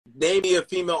name me a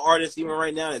female artist even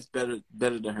right now that's better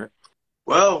than her.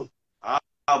 Well,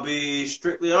 I'll be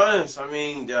strictly honest. I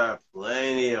mean, there are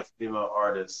plenty of female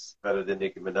artists better than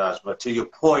Nicki Minaj. But to your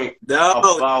point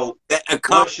about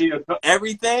what she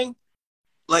everything,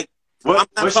 like what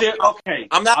she okay,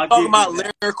 I'm not talking about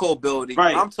lyrical ability.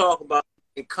 Right. I'm talking about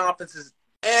encompasses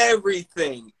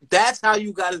everything. That's how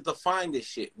you got to define this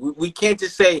shit. We can't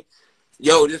just say,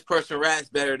 yo, this person raps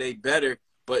better, they better,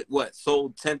 but what,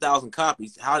 sold 10,000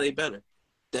 copies? How are they better?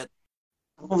 That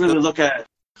I don't really look at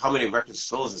how many records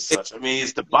sold and such. I mean,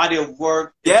 it's the body of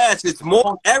work. Yes, it's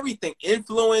more everything.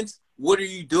 Influence. What are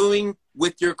you doing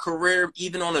with your career,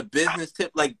 even on a business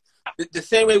tip? Like the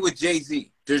same way with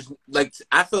Jay-Z. There's like,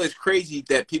 I feel it's crazy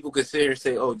that people could sit here and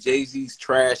say, oh, Jay-Z's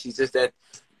trash. He's just that.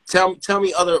 Tell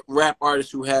me other rap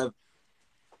artists who have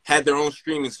had their own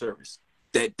streaming service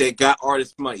that got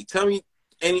artist money. Tell me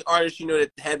any artist you know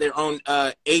that had their own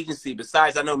agency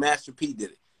besides, I know Master P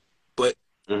did it. But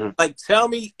like, tell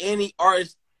me any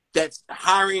artist that's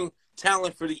hiring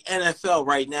talent for the NFL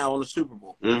right now on the Super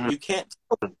Bowl. You can't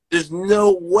tell. There's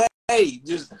no way.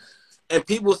 And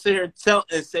people sit here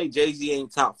and say Jay-Z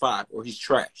ain't top 5 or he's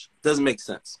trash. Doesn't make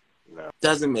sense. No.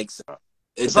 Doesn't make sense.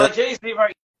 It's like Jay-Z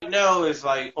right now is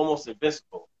like almost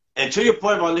invincible. And to your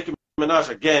point about Nicki Minaj,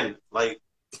 again, like,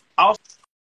 I'll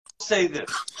say this.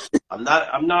 I'm not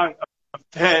a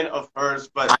fan of hers,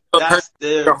 but that's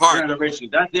the generation.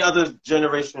 That's the other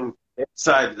generation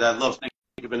side that loves Nicki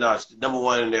Minaj,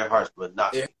 #1 in their hearts, but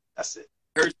not me. That's it.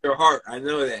 Hurts your heart. I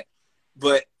know that.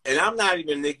 But, and I'm not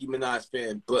even a Nicki Minaj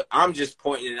fan, but I'm just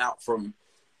pointing it out from,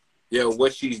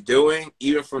 what she's doing,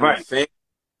 even from the fan.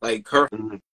 Like, her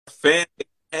fan is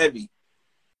heavy.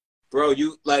 Bro,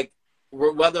 you, like,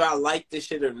 whether I like this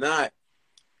shit or not,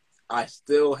 I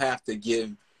still have to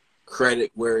give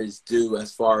credit where it's due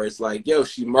as far as, like,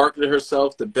 she marketed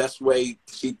herself the best way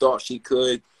she thought she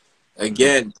could.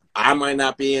 Again, I might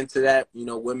not be into that,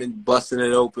 women busting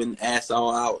it open, ass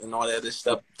all out, and all that other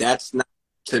stuff. That's not,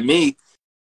 to me,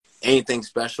 anything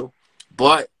special.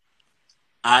 But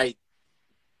I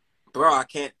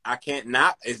can't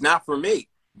not, it's not for me.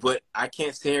 But I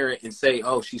can't sit here and say,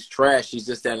 oh, she's trash, she's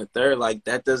just that and the third. Like,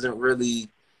 that doesn't really,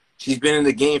 she's been in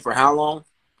the game for how long?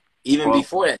 Even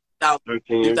before that,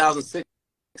 2006,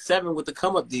 2007 with the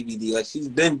Come Up DVD. Like, she's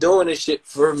been doing this shit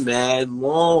for mad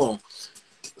long.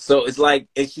 So it's like,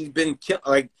 and she's been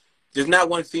like, there's not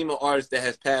one female artist that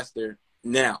has passed her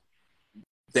now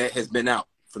that has been out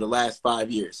for the last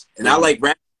 5 years. And I like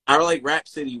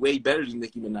Rhapsody way better than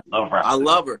Nicki Minaj. I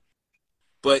love her.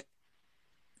 But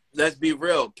let's be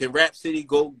real. Can Rhapsody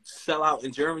go sell out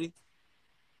in Germany?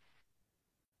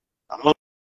 I don't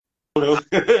know.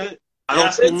 I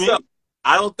don't think so.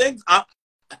 I don't think so.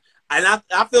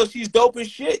 I feel she's dope as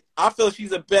shit. I feel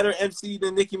she's a better MC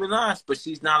than Nicki Minaj, but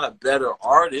she's not a better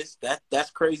artist.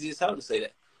 That's crazy as hell to say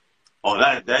that. Oh,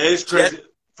 that is crazy.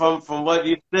 From what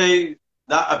you say,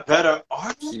 not a better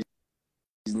artist?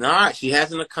 She's not. She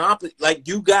hasn't accomplished. Like,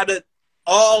 you got to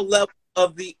all level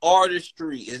of the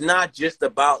artistry. It's not just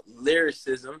about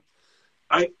lyricism.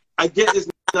 I get it's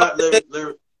not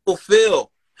lyrical.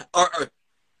 Fulfill.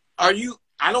 Are you?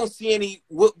 I don't see any.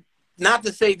 Not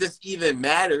to say this even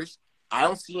matters. I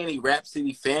don't see any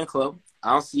Rhapsody fan club.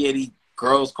 I don't see any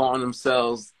girls calling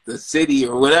themselves the City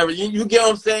or whatever. You get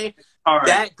what I'm saying? All right.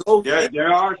 That goes.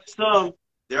 There are some.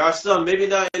 There are some. Maybe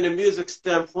not in the music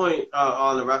standpoint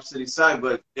on the Rhapsody side,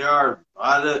 but there are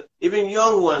other, even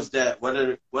young ones that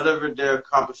whatever they're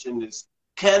accomplishing is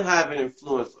can have an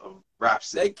influence of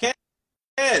Rhapsody. They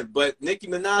can, but Nicki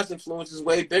Minaj's influence is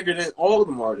way bigger than all of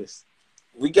them artists.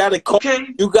 We gotta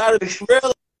You gotta be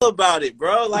real about it,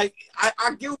 bro. Like,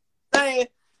 I get what you're saying.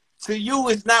 To you,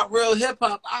 it's not real hip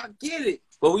hop. I get it,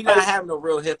 but we're not having a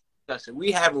real hip hop discussion.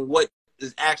 We having what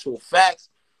is actual facts,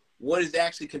 what is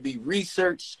actually can be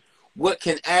researched, what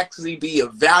can actually be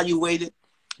evaluated.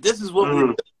 This is what we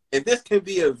do, and this can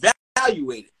be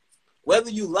evaluated, whether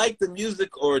you like the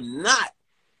music or not.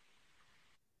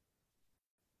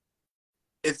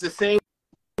 It's the same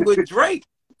with Drake.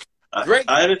 I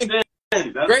understand.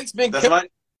 Drake's been killing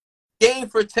the game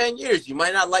for 10 years. You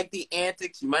might not like the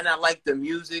antics, you might not like the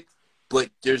music, but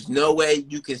there's no way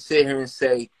you can sit here and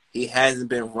say he hasn't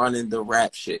been running the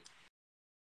rap shit.